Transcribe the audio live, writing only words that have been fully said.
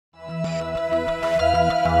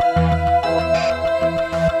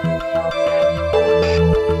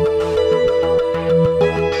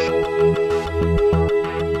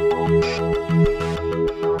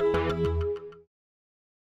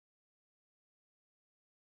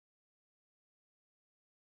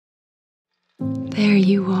There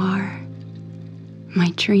you are,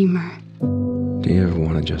 my dreamer. Do you ever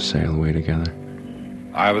want to just sail away together?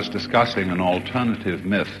 I was discussing an alternative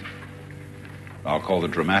myth. I'll call the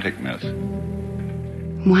dramatic myth.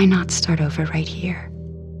 Why not start over right here?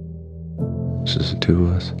 This is the two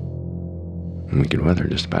of us. And we could weather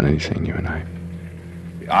just about anything, you and I.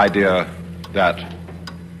 The idea that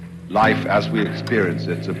life as we experience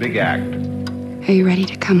it's a big act. Are you ready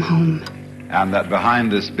to come home? And that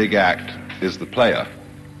behind this big act is the player.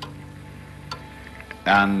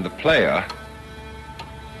 And the player...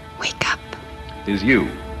 Wake up. ...is you.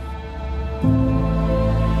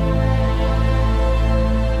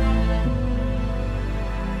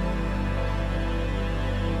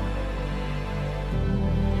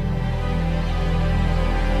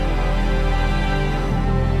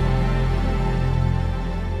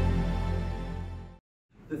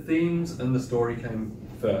 The themes and the story came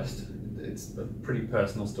first. It's a pretty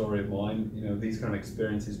personal story of mine. You know, these kind of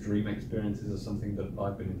experiences, dream experiences, are something that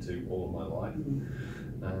I've been into all of my life.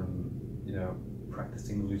 You know,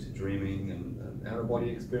 practicing lucid dreaming and out-of-body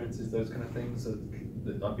experiences, those kind of things.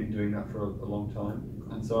 That I've been doing that for a long time,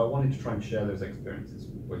 and so I wanted to try and share those experiences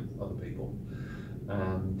with other people.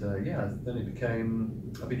 And yeah, then it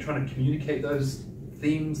became, I've been trying to communicate those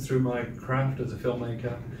themes through my craft as a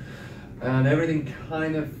filmmaker. And everything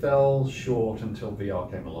kind of fell short until VR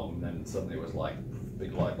came along, and then suddenly it was like a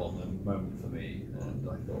big light bulb moment for me. And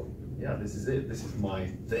I thought, yeah, this is it. This is my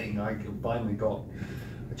thing. I finally got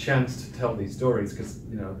a chance to tell these stories, because,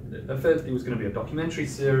 you know, at first it was going to be a documentary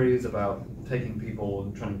series about taking people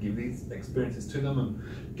and trying to give these experiences to them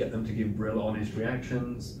and get them to give real honest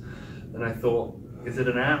reactions. And I thought, is it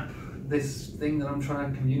an app, this thing that I'm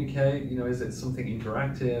trying to communicate? You know, is it something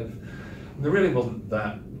interactive? And there really wasn't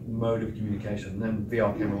that mode of communication. And then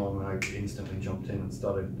VR came along and I instantly jumped in and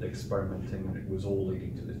started experimenting, and it was all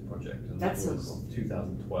leading to this project. And That's that was so cool.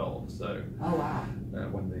 2012, so Oh wow.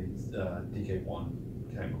 when the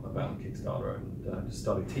DK1 came about on Kickstarter, and just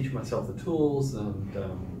started teaching myself the tools and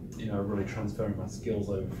you know, really transferring my skills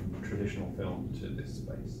over from traditional film to this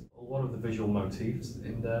space. A lot of the visual motifs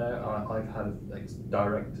in there, I've had like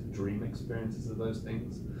direct dream experiences of those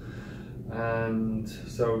things. And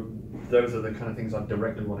so those are the kind of things I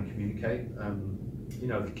directly want to communicate. You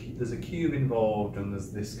know, there's a cube involved, and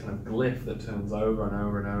there's this kind of glyph that turns over and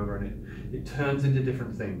over and over, and it turns into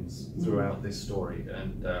different things throughout this story.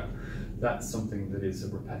 And that's something that is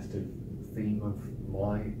a repetitive theme of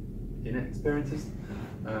my inner experiences.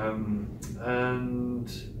 And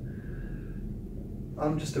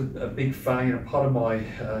I'm just a big fan. You know, part of my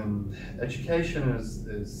education is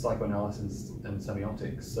psychoanalysis and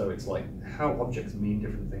semiotics, so it's like how objects mean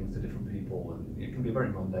different things to different people, and it can be a very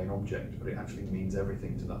mundane object, but it actually means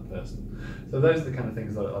everything to that person. So those are the kind of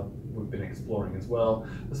things that we've been exploring as well.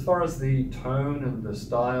 As far as the tone and the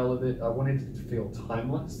style of it, I wanted it to feel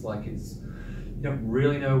timeless, like it's, you don't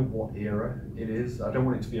really know what era it is. I don't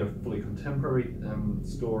want it to be a fully contemporary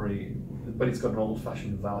story, but it's got an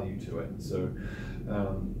old-fashioned value to it. So,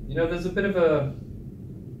 you know, there's a bit of a,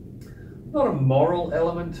 not a moral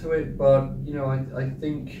element to it, but, you know, I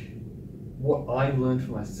think what I've learned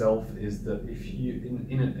for myself is that if you,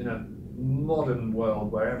 in a modern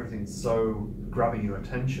world where everything's so grabbing your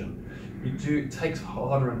attention, it takes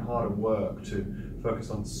harder and harder work to focus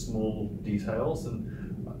on small details,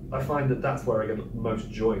 and I find that that's where I get the most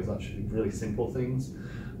joy, is actually really simple things.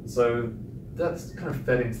 So that's kind of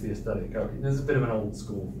fed into the aesthetic. There's a bit of an old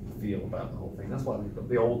school feel about the whole thing. That's why we've got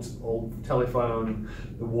the old telephone.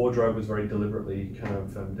 The wardrobe was very deliberately kind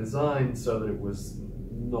of designed so that it was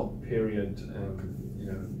not period, you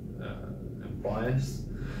know, bias.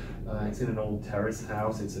 It's in an old terrace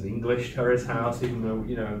house. It's an English terrace house, even though,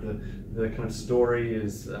 you know, the kind of story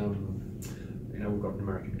is, you know, we've got an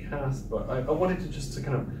American cast, but I wanted to just to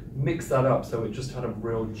kind of mix that up so it just had a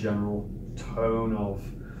real general tone of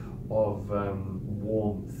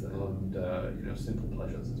warmth and you know, simple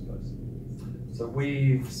pleasures, I suppose. So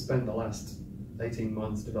we've spent the last 18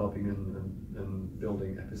 months developing and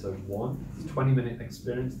building episode 1. It's a 20-minute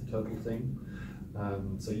experience, the total thing.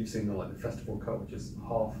 So you've seen the festival cut, which is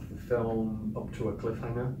half the film up to a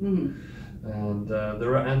cliffhanger. And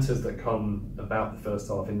there are answers that come about the first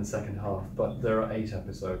half in the second half, but there are 8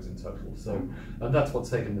 episodes in total. So, and that's what's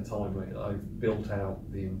taken the time. I've built out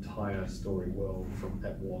the entire story world from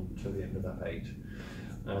Ep 1 to the end of Ep 8.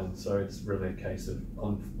 And so it's really a case of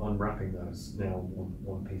unwrapping those now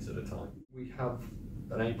one piece at a time. We have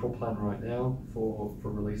an April plan right now for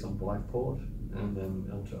release on Viveport, and then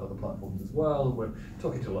onto other platforms as well. And we're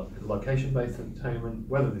talking to location-based entertainment,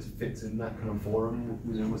 whether this fits in that kind of forum,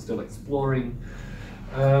 you know, we're still exploring.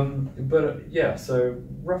 Yeah, so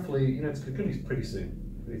roughly, it's going to be pretty soon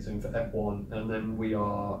for F1, and then we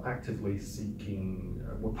are actively seeking,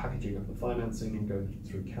 we're packaging up the financing and going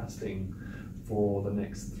through casting for the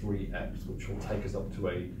next 3 eps, which will take us up to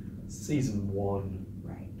a season 1.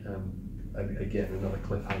 Right. Again, another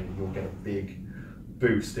cliffhanger. You'll get a big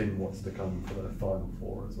boost in what's to come for the final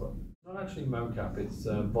 4 as well. Not actually mocap, it's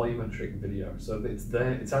volumetric video. So it's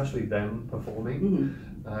actually them performing.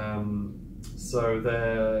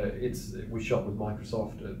 We shot with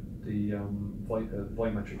Microsoft at the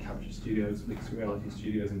volumetric capture studios, mixed reality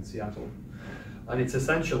studios in Seattle, and it's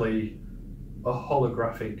essentially a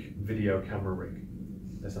holographic video camera rig,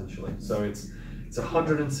 essentially. So it's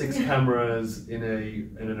 106 cameras in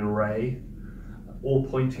an array, all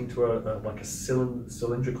pointing to a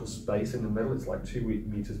cylindrical space in the middle. It's like 2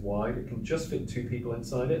 meters wide. It can just fit 2 people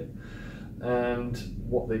inside it. And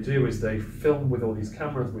what they do is they film with all these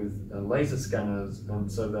cameras with laser scanners,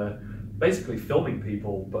 and so they're basically filming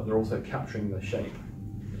people, but they're also capturing their shape.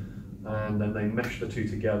 And then they mesh the 2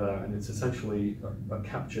 together, and it's essentially a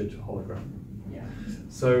captured hologram. Yeah.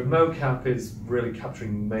 So mocap is really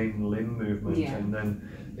capturing main limb movement, Yeah. and then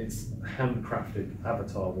it's handcrafted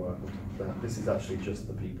avatar work on top of that. This is actually just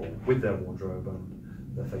the people with their wardrobe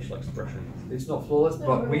and their facial expressions. It's not flawless,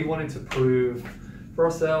 but we wanted to prove for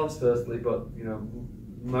ourselves firstly, but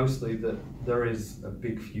mostly that there is a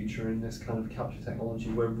big future in this kind of capture technology.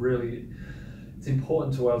 It's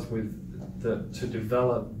important to us to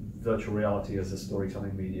develop virtual reality as a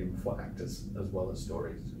storytelling medium for actors as well as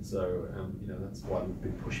stories. So that's why we've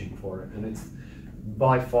been pushing for it, and it's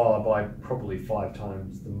by probably 5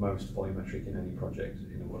 times the most volumetric in any project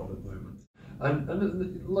in the world at the moment. And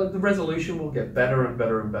the resolution will get better and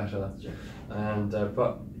better and better. And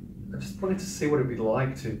but I just wanted to see what it'd be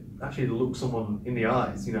like to actually look someone in the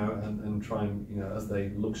eyes, and try and, as they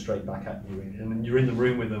look straight back at you, and then you're in the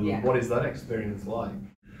room with them. Yeah. What is that experience like?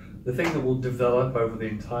 The thing that will develop over the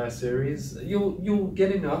entire series, you'll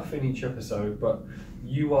get enough in each episode, but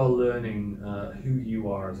you are learning who you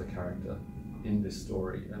are as a character in this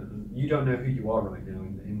story. And you don't know who you are right now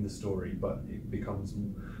in the story, but it becomes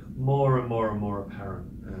more and more and more apparent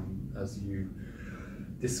as you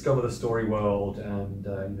discover the story world and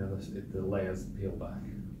the layers peel back.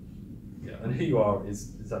 Yeah, and who you are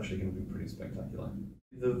is actually going to be pretty spectacular.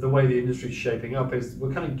 The way the industry's shaping up is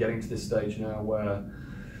we're kind of getting to this stage now where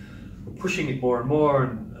we're pushing it more and more,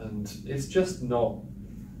 and it's just not,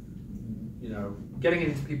 getting it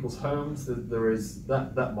into people's homes. There is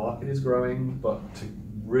that market is growing, but to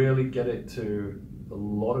really get it to a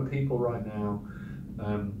lot of people right now,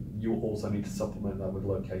 you also need to supplement that with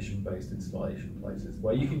location-based installation places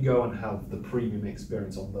where you can go and have the premium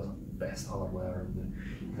experience on the best hardware and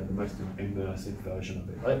the most immersive version of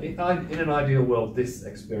it. In an ideal world, this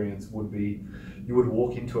experience would be, you would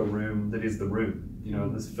walk into a room that is the room,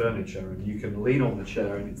 and there's furniture and you can lean on the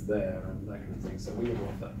chair and it's there and that kind of thing. So we would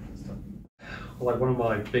want that kind of stuff. Like one of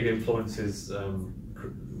my big influences,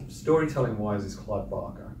 storytelling-wise, is Clive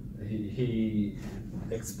Barker. He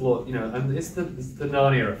explored, and it's the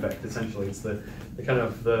Narnia effect essentially. It's the kind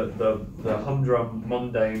of the humdrum,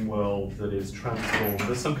 mundane world that is transformed.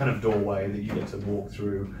 There's some kind of doorway that you get to walk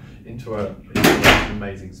through into an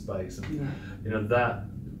amazing space, and that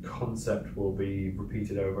concept will be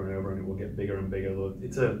repeated over and over, and it will get bigger and bigger.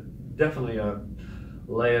 It's definitely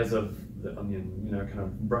layers of the onion, kind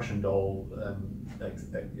of brush and doll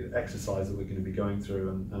exercise that we're going to be going through,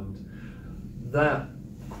 and that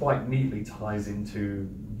quite neatly ties into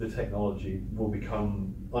the technology will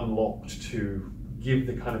become unlocked to give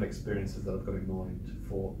the kind of experiences that I've got in mind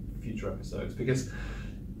for future episodes, because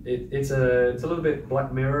it's a little bit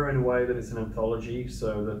Black Mirror in a way that it's an anthology.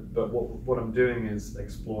 But what I'm doing is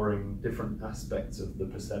exploring different aspects of the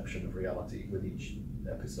perception of reality with each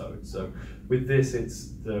episode. So with this,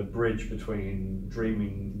 it's the bridge between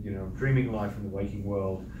dreaming life and the waking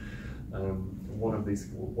world. One of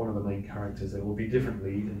the main characters, there will be different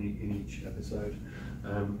lead in each episode,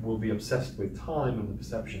 will be obsessed with time and the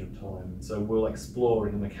perception of time. So we'll explore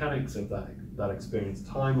in the mechanics of that experience,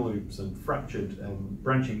 time loops and fractured and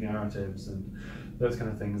branching narratives and those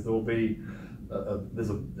kind of things. There will be there's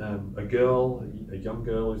a young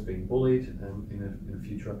girl who's being bullied in a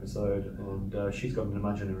future episode, and she's got an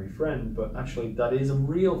imaginary friend, but actually that is a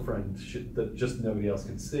real friend that just nobody else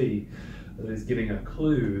can see, that is giving her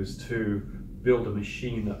clues to build a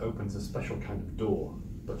machine that opens a special kind of door,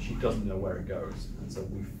 but she doesn't know where it goes, and so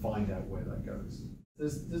we find out where that goes.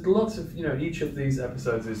 There's lots of, each of these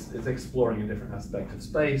episodes is exploring a different aspect of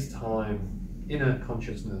space, time, inner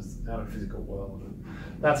consciousness, outer physical world, and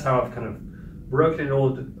that's how I've kind of broken it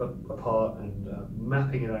all apart and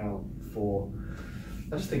mapping it out for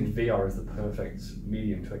I just think VR is the perfect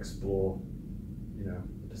medium to explore, the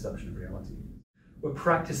perception of reality. We're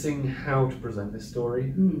practicing how to present this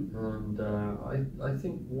story, and I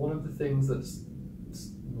think one of the things that's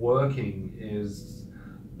working is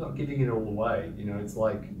not giving it all away. It's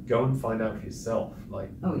like, go and find out for yourself,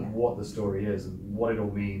 what the story is and what it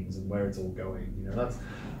all means and where it's all going.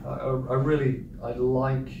 I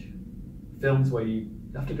like films where you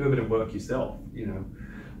have to do a bit of work yourself.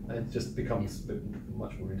 It just becomes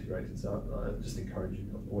much more integrated. So I just encourage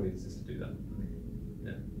audiences to do that.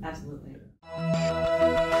 Yeah. Absolutely.